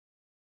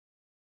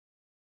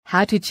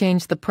How to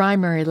change the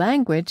primary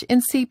language in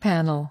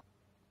cPanel.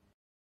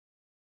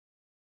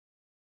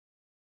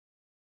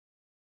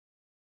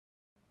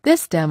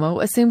 This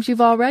demo assumes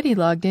you've already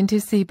logged into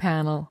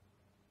cPanel.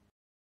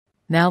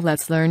 Now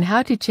let's learn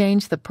how to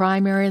change the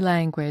primary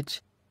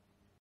language.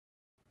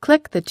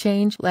 Click the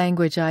Change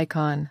Language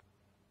icon.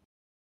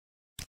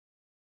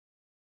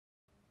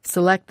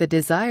 Select the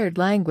desired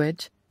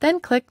language, then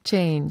click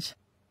Change.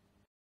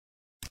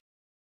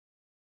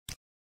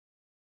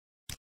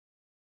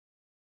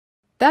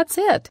 That's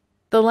it!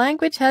 The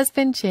language has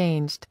been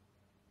changed.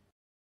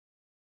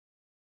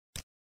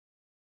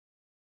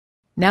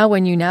 Now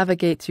when you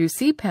navigate through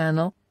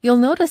cPanel, you'll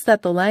notice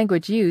that the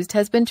language used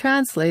has been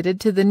translated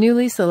to the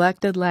newly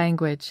selected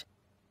language.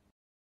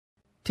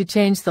 To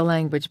change the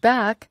language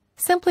back,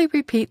 simply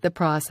repeat the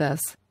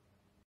process.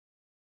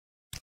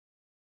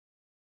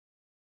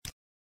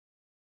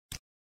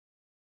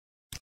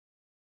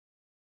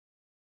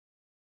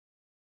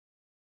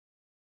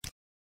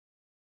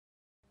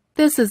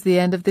 This is the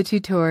end of the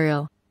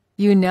tutorial.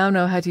 You now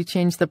know how to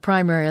change the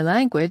primary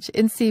language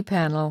in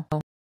cPanel.